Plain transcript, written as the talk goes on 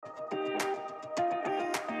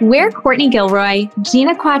We're Courtney Gilroy,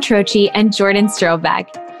 Gina Quattrochi, and Jordan Strobeck.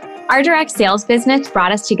 Our direct sales business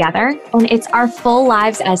brought us together, and it's our full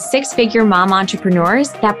lives as six-figure mom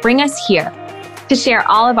entrepreneurs that bring us here to share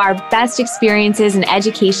all of our best experiences and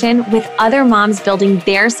education with other moms building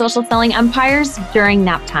their social selling empires during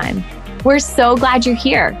nap time. We're so glad you're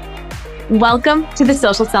here. Welcome to the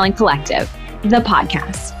Social Selling Collective, the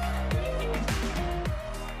podcast.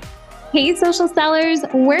 Hey, social sellers,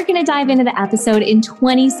 we're going to dive into the episode in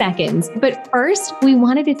 20 seconds. But first, we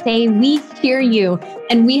wanted to say we hear you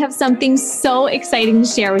and we have something so exciting to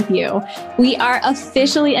share with you. We are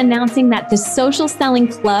officially announcing that the Social Selling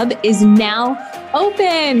Club is now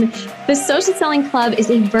open. The Social Selling Club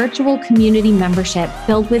is a virtual community membership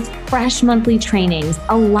filled with fresh monthly trainings,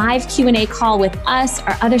 a live Q&A call with us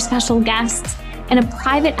or other special guests, and a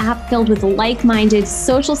private app filled with like-minded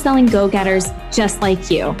social selling go-getters just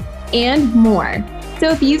like you. And more.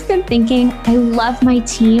 So if you've been thinking, I love my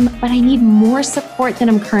team, but I need more support than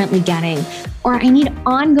I'm currently getting, or I need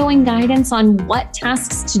ongoing guidance on what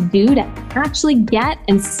tasks to do to actually get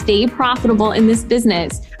and stay profitable in this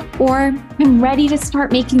business, or I'm ready to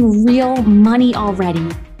start making real money already,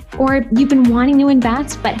 or you've been wanting to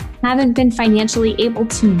invest but haven't been financially able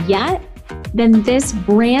to yet, then this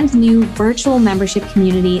brand new virtual membership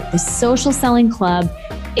community, the Social Selling Club,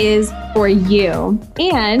 is for you.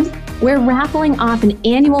 And we're raffling off an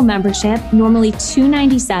annual membership, normally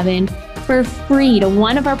 $297, for free to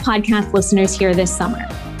one of our podcast listeners here this summer.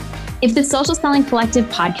 If the Social Selling Collective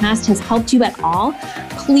podcast has helped you at all,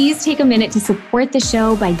 please take a minute to support the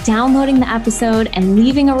show by downloading the episode and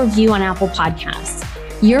leaving a review on Apple Podcasts.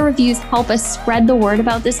 Your reviews help us spread the word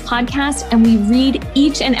about this podcast, and we read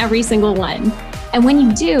each and every single one. And when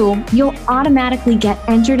you do, you'll automatically get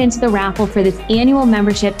entered into the raffle for this annual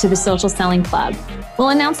membership to the Social Selling Club. We'll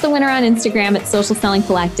announce the winner on Instagram at Social Selling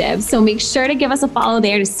Collective, so make sure to give us a follow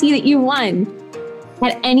there to see that you won.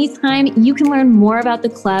 At any time, you can learn more about the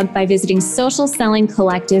club by visiting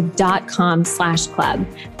socialsellingcollective.com/club.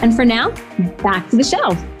 And for now, back to the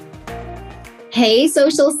show. Hey,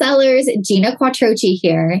 social sellers, Gina Quattrochi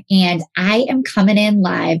here, and I am coming in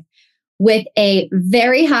live with a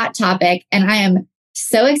very hot topic, and I am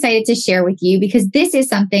so excited to share with you because this is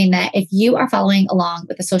something that if you are following along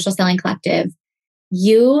with the Social Selling Collective,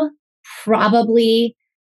 you probably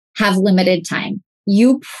have limited time.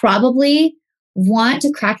 You probably want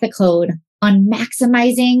to crack the code on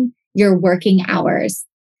maximizing your working hours.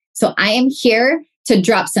 So I am here to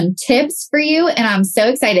drop some tips for you, and I'm so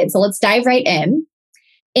excited. So let's dive right in.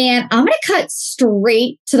 And I'm going to cut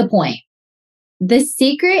straight to the point. The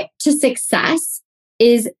secret to success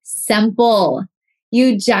is simple.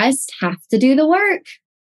 You just have to do the work.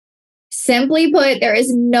 Simply put, there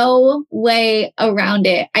is no way around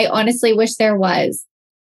it. I honestly wish there was.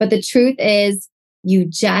 But the truth is, you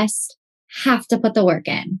just have to put the work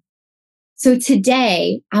in. So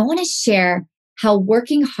today, I want to share how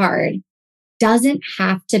working hard doesn't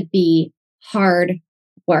have to be hard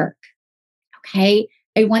work. Okay?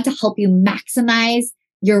 I want to help you maximize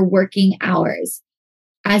your working hours.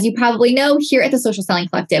 As you probably know, here at the Social Selling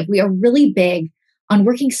Collective, we are really big on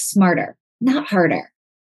working smarter, not harder.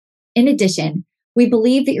 In addition, we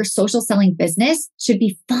believe that your social selling business should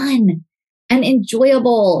be fun and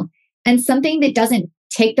enjoyable and something that doesn't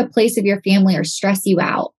take the place of your family or stress you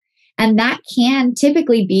out. And that can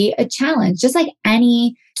typically be a challenge, just like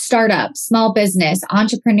any startup, small business,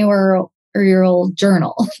 entrepreneurial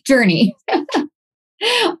journey.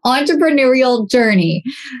 Entrepreneurial journey.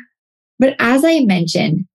 But as I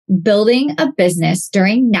mentioned, building a business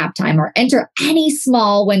during nap time or enter any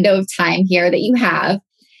small window of time here that you have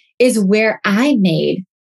is where I made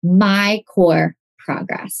my core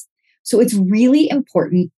progress. So it's really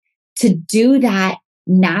important to do that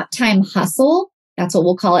nap time hustle. That's what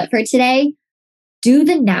we'll call it for today. Do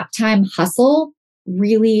the nap time hustle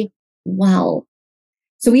really well.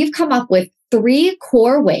 So we've come up with 3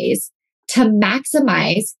 core ways to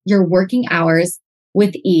maximize your working hours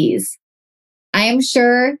with ease. I am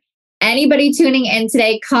sure anybody tuning in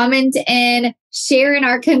today, comment in, share in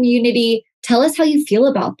our community, tell us how you feel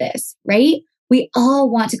about this, right? We all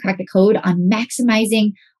want to crack the code on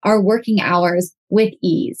maximizing our working hours with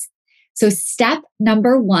ease. So step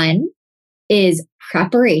number 1 is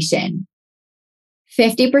preparation.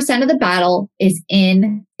 50% of the battle is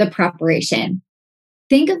in the preparation.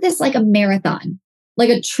 Think of this like a marathon, like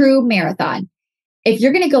a true marathon. If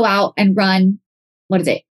you're going to go out and run,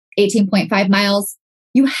 18.5 miles,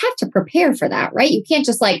 you have to prepare for that, right? You can't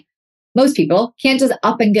just most people can't just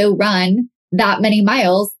up and go run that many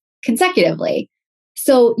miles consecutively.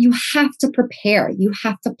 So you have to prepare, you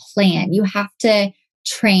have to plan, you have to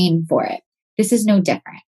train for it. This is no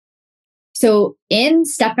different. So in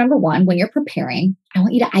step number 1, when you're preparing, I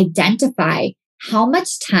want you to identify how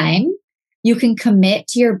much time you can commit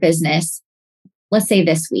to your business, let's say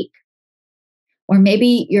this week. Or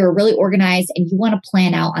maybe you're really organized and you want to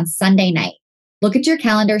plan out on Sunday night. Look at your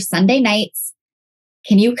calendar, Sunday nights.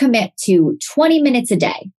 Can you commit to 20 minutes a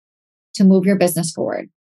day to move your business forward?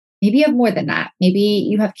 Maybe you have more than that. Maybe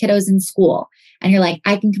you have kiddos in school and you're like,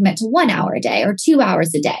 I can commit to 1 hour a day or 2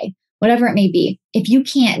 hours a day, whatever it may be. If you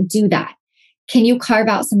can't do that, can you carve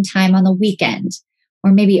out some time on the weekend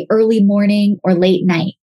or maybe early morning or late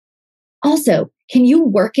night? Also, can you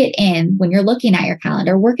work it in when you're looking at your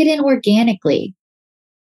calendar? Work it in organically.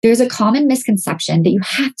 There's a common misconception that you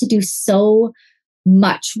have to do so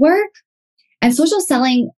much work, and social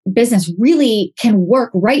selling business really can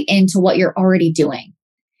work right into what you're already doing.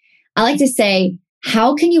 I like to say,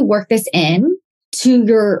 how can you work this in to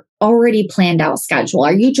your already planned out schedule?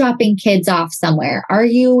 Are you dropping kids off somewhere? Are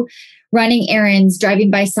you running errands,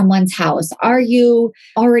 driving by someone's house? Are you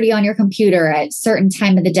already on your computer at a certain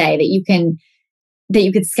time of the day that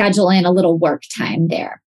you could schedule in a little work time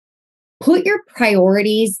there? Put your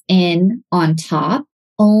priorities in on top.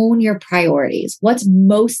 Own your priorities. What's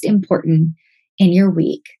most important in your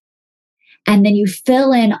week? And then you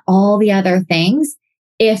fill in all the other things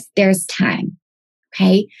if there's time.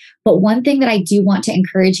 Okay. But one thing that I do want to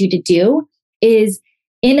encourage you to do is,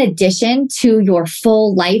 in addition to your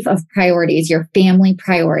full life of priorities, your family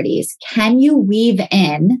priorities, can you weave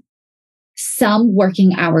in some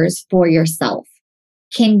working hours for yourself?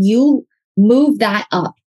 Can you move that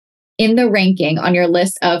up in the ranking on your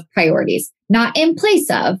list of priorities? Not in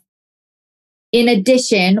place of, in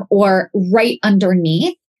addition, or right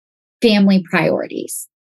underneath family priorities.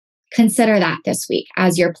 Consider that this week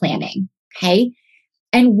as you're planning, okay?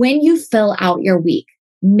 And when you fill out your week,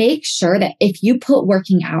 make sure that if you put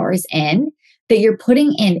working hours in, that you're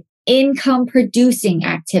putting in income producing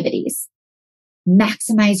activities.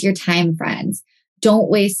 Maximize your time, friends. Don't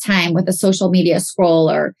waste time with a social media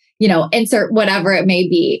scroll or, insert whatever it may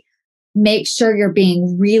be. Make sure you're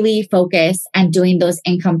being really focused and doing those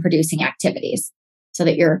income producing activities so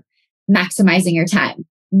that you're maximizing your time.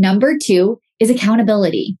 Number 2 is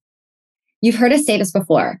accountability. You've heard us say this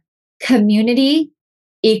before. Community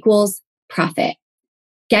equals profit.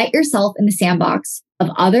 Get yourself in the sandbox of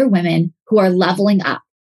other women who are leveling up.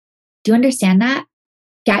 Do you understand that?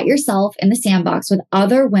 Get yourself in the sandbox with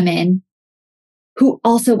other women who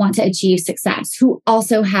also want to achieve success, who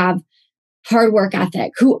also have hard work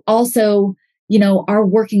ethic, who also, are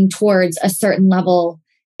working towards a certain level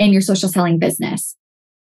in your social selling business.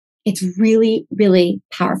 It's really, really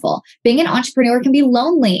powerful. Being an entrepreneur can be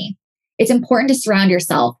lonely. It's important to surround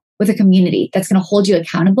yourself with a community that's going to hold you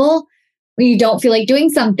accountable when you don't feel like doing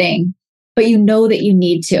something, but you know that you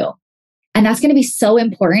need to. And that's going to be so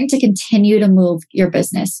important to continue to move your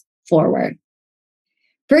business forward.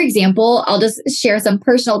 For example, I'll just share some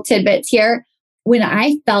personal tidbits here. When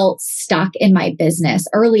I felt stuck in my business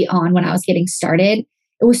early on when I was getting started,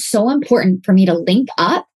 it was so important for me to link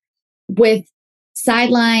up with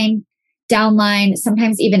sideline, downline,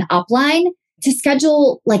 sometimes even upline to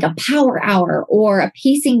schedule like a power hour or a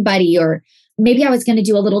pacing buddy, or maybe I was going to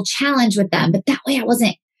do a little challenge with them. But that way I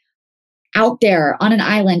wasn't out there on an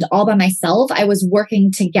island all by myself. I was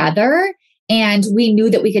working together and we knew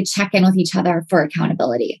that we could check in with each other for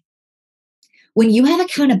accountability. When you have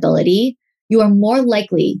accountability, you are more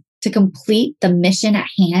likely to complete the mission at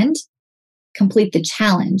hand, complete the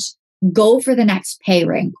challenge, go for the next pay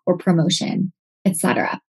rank or promotion,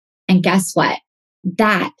 etc. And guess what?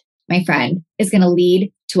 That, my friend, is going to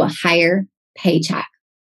lead to a higher paycheck.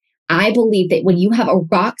 I believe that when you have a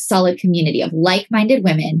rock solid community of like-minded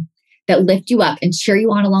women that lift you up and cheer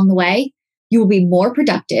you on along the way, you will be more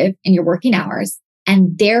productive in your working hours,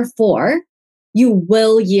 and therefore you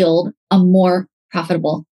will yield a more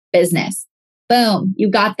profitable business. Boom, you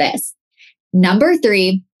got this. Number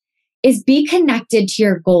 3 is be connected to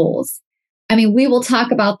your goals. I mean, we will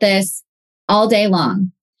talk about this all day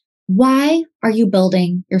long. Why are you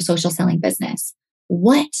building your social selling business?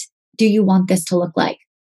 What do you want this to look like?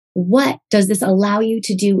 What does this allow you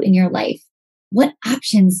to do in your life? What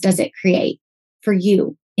options does it create for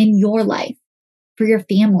you in your life, for your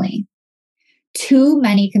family? Too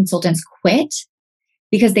many consultants quit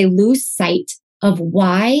because they lose sight of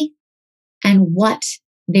why and what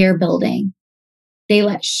they're building. They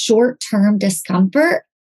let short-term discomfort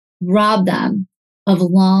rob them of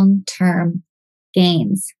long-term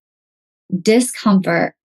gains.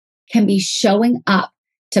 Discomfort can be showing up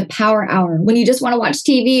to power hour when you just want to watch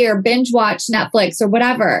TV or binge watch Netflix or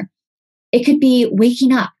whatever. It could be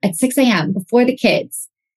waking up at 6 a.m. before the kids.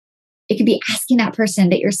 It could be asking that person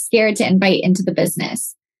that you're scared to invite into the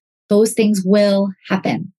business. Those things will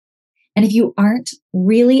happen. And if you aren't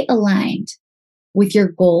really aligned with your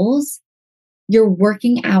goals, your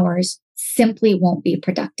working hours simply won't be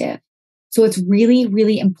productive. So it's really,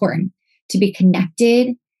 really important to be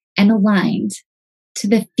connected and aligned to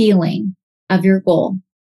the feeling of your goal,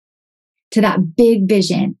 to that big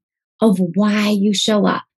vision of why you show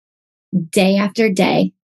up day after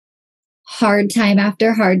day, hard time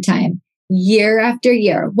after hard time, year after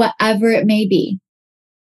year, whatever it may be.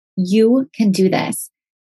 You can do this.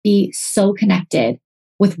 Be so connected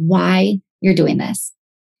with why you're doing this.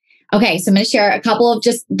 Okay, so I'm going to share a couple of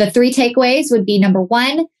just the 3 takeaways would be number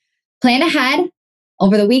 1, plan ahead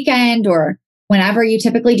over the weekend or whenever you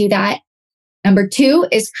typically do that. Number 2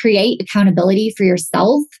 is create accountability for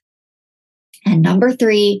yourself. And number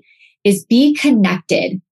 3 is be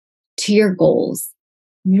connected to your goals,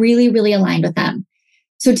 really, really aligned with them.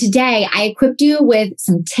 So today I equipped you with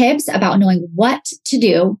some tips about knowing what to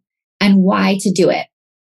do and why to do it.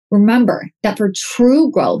 Remember that for true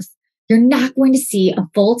growth, you're not going to see a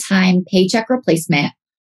full-time paycheck replacement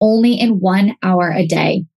only in 1 hour a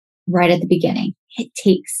day right at the beginning. It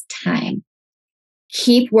takes time.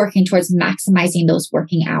 Keep working towards maximizing those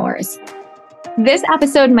working hours. This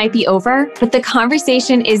episode might be over, but the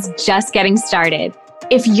conversation is just getting started.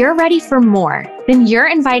 If you're ready for more, then you're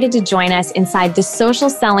invited to join us inside the Social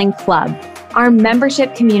Selling Club, our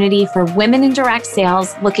membership community for women in direct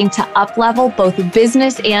sales looking to up-level both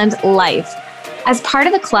business and life. As part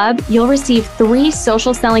of the club, you'll receive 3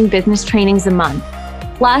 social selling business trainings a month,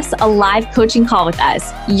 plus a live coaching call with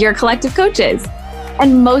us, your collective coaches.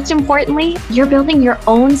 And most importantly, you're building your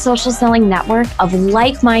own social selling network of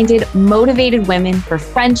like-minded, motivated women for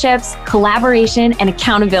friendships, collaboration, and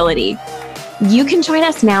accountability. You can join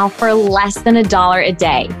us now for less than $1 a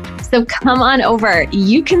day. So come on over.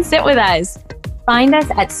 You can sit with us. Find us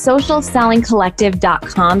at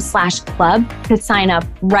socialsellingcollective.com/club to sign up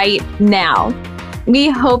right now. We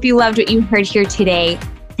hope you loved what you heard here today.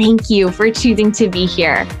 Thank you for choosing to be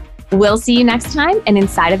here. We'll see you next time and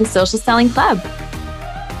inside of the Social Selling Club.